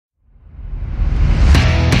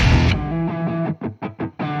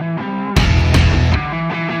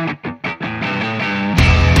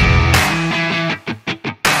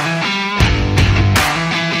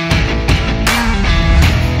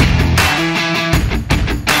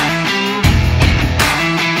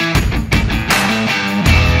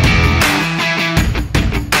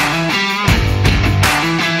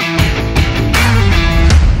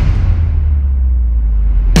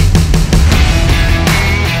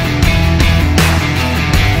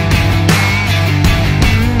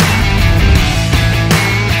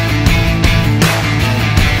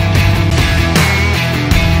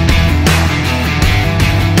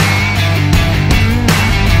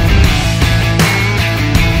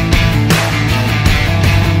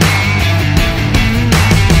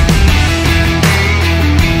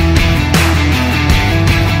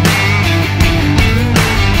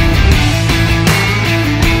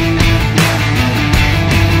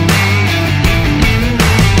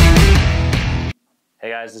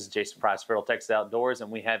guys, this is Jason Price, Feral Texas Outdoors,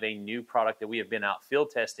 and we have a new product that we have been out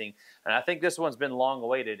field testing, and I think this one's been long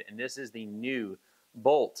awaited, and this is the new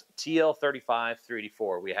Bolt TL35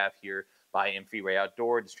 384 we have here by infiray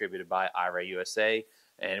Outdoor, distributed by infiray USA,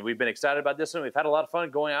 and we've been excited about this one. We've had a lot of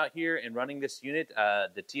fun going out here and running this unit.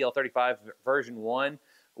 The TL35 version 1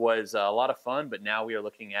 was a lot of fun, but now we are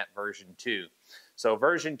looking at version 2. So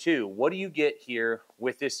version 2, what do you get here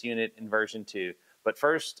with this unit in version 2? But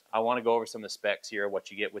first, I want to go over some of the specs here,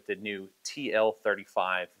 what you get with the new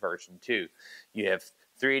TL35 version 2. You have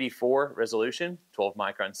 384 resolution, 12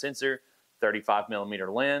 micron sensor, 35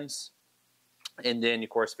 millimeter lens, and then, of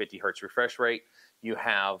course, 50 hertz refresh rate. You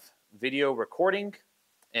have video recording,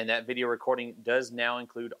 and that video recording does now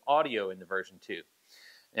include audio in the version 2.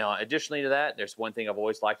 Now, additionally to that, there's one thing I've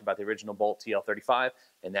always liked about the original Bolt TL35,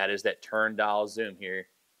 and that is that turn dial zoom here.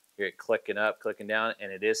 You're clicking up, clicking down,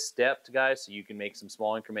 and it is stepped, guys, so you can make some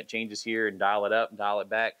small increment changes here and dial it up and dial it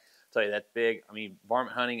back. I'll tell you, that's big. I mean,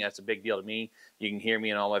 varmint hunting, that's a big deal to me. You can hear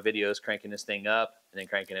me in all my videos cranking this thing up and then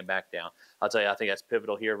cranking it back down. I'll tell you, I think that's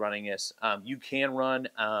pivotal here running this. You can run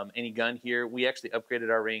any gun here. We actually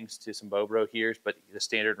upgraded our rings to some Bobro here, but the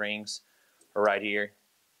standard rings are right here.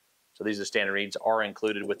 So these are standard rings are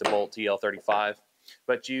included with the Bolt TL35.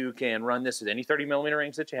 But you can run this with any 30 millimeter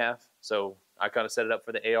rings that you have. So I kind of set it up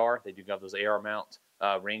for the AR. They do have those AR mount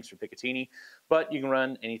rings for Picatinny. But you can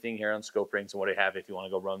run anything here on scope rings and what you have if you want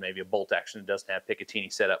to go run maybe a bolt action that doesn't have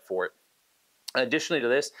Picatinny set up for it. Additionally to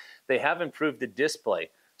this, they have improved the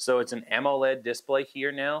display. So it's an AMOLED display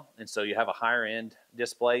here now. And so you have a higher end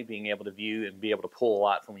display, being able to view and be able to pull a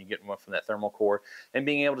lot from when you get one from that thermal core and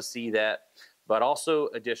being able to see that. But also,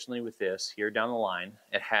 additionally with this, here down the line,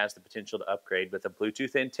 it has the potential to upgrade with a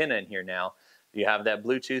Bluetooth antenna in here now. You have that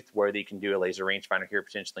Bluetooth where you can do a laser rangefinder here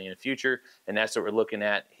potentially in the future, and that's what we're looking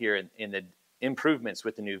at here in the improvements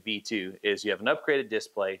with the new V2, is you have an upgraded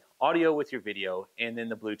display, audio with your video, and then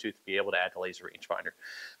the Bluetooth to be able to add the laser rangefinder.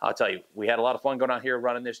 I'll tell you, we had a lot of fun going out here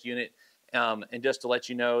running this unit. And just to let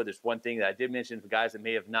you know, there's one thing that I did mention for guys that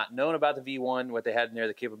may have not known about the V1, what they had in there,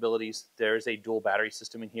 the capabilities. There is a dual battery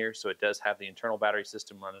system in here, so it does have the internal battery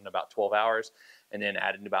system running about 12 hours, and then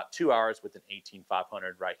added in about 2 hours with an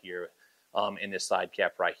 18500 right here in this side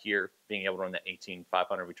cap right here, being able to run the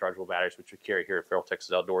 18500 rechargeable batteries, which we carry here at Feral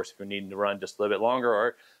Texas Outdoors. If you're needing to run just a little bit longer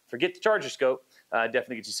or forget the charger scope,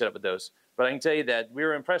 definitely get you set up with those. But I can tell you that we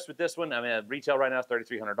were impressed with this one. I mean, retail right now is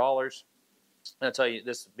 $3,300. I'll tell you,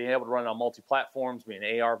 this being able to run on multi-platforms, being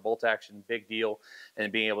an AR, bolt action, big deal,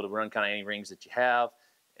 and being able to run kind of any rings that you have,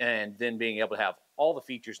 and then being able to have all the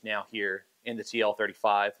features now here in the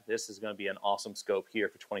TL35. This is going to be an awesome scope here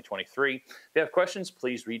for 2023. If you have questions,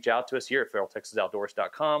 please reach out to us here at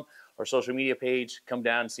feraltexasoutdoors.com, our social media page. Come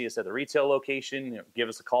down and see us at the retail location. Give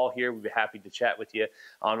us a call here. We'd be happy to chat with you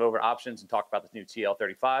on over options and talk about this new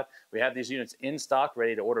TL35. We have these units in stock,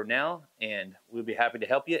 ready to order now, and we'll be happy to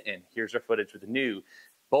help you. And here's our footage with the new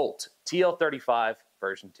Bolt TL35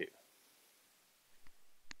 version 2.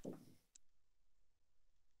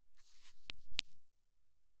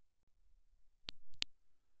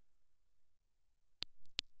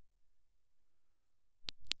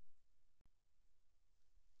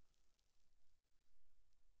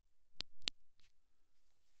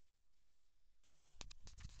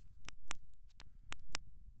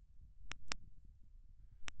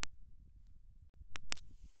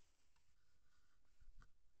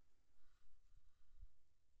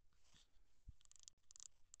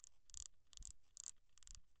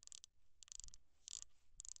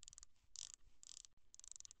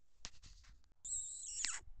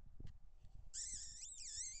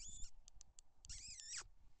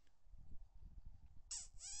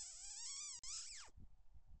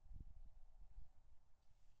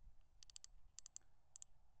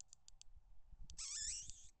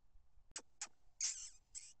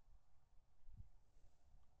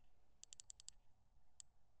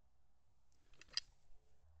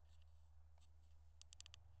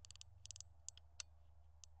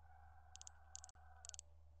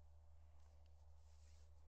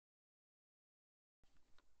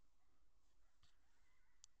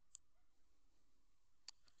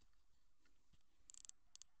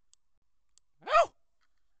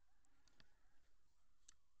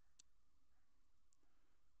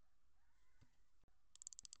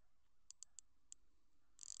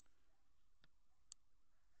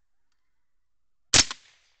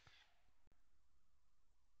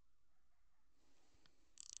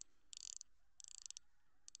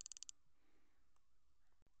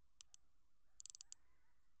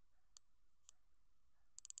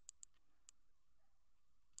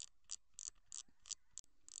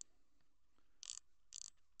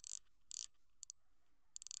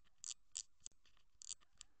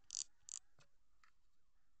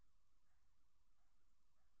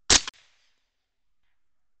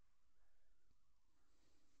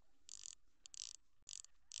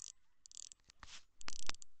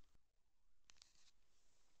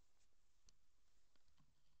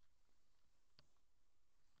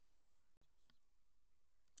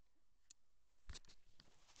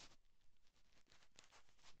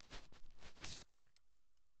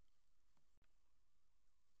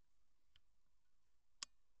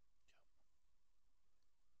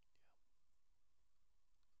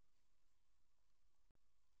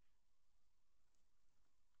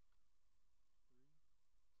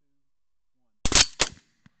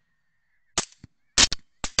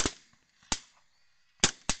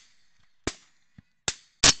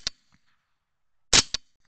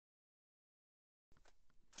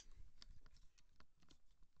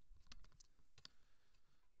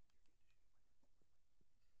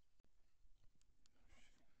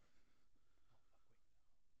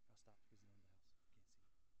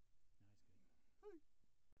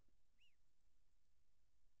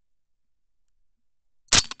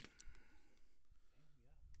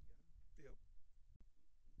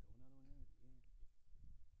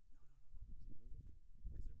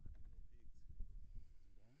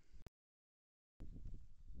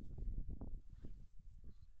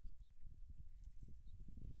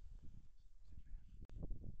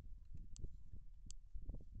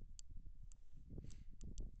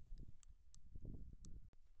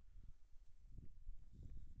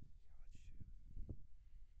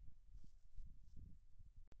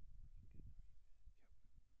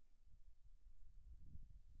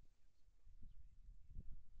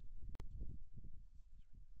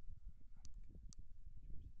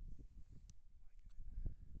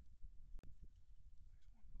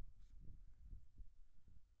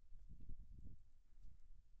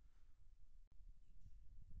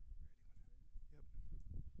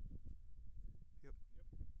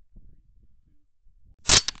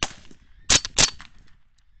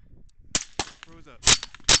 what's up?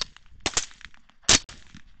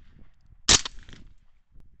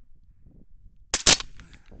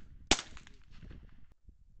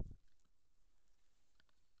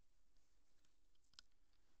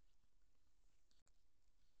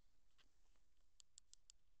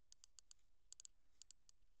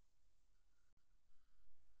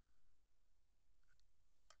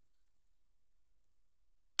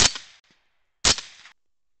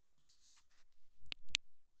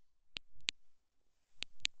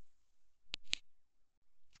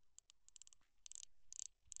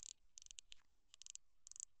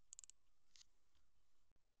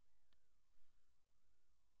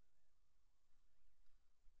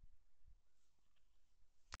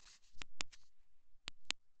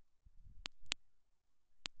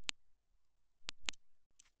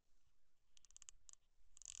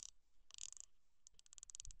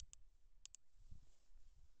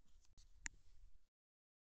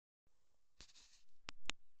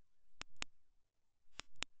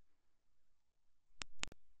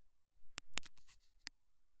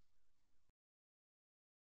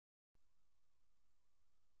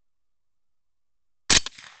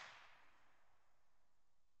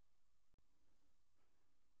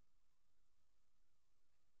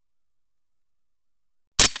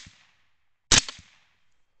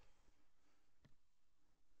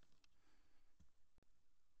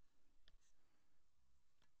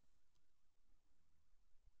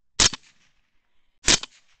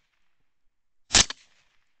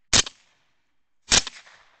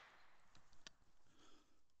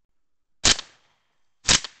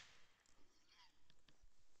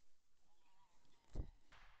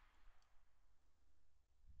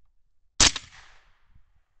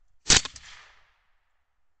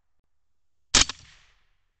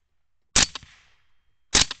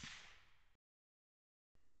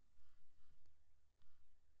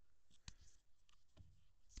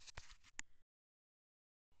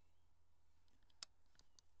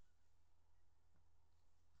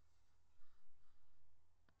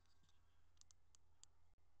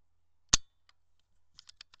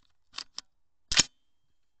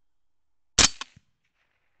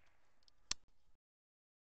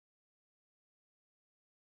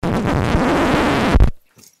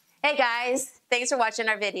 Hey guys, thanks for watching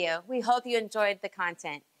our video. We hope you enjoyed the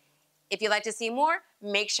content. If you'd like to see more,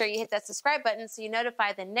 make sure you hit that subscribe button so you're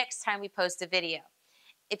notified the next time we post a video.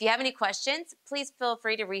 If you have any questions, please feel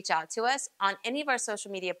free to reach out to us on any of our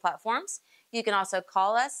social media platforms. You can also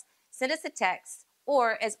call us, send us a text,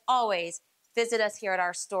 or as always, visit us here at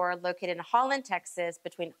our store located in Holland, Texas,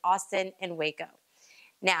 between Austin and Waco.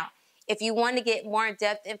 Now, if you want to get more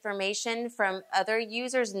in-depth information from other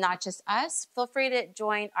users, not just us, feel free to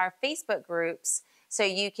join our Facebook groups so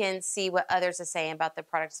you can see what others are saying about the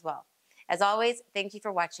product as well. As always, thank you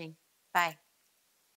for watching. Bye.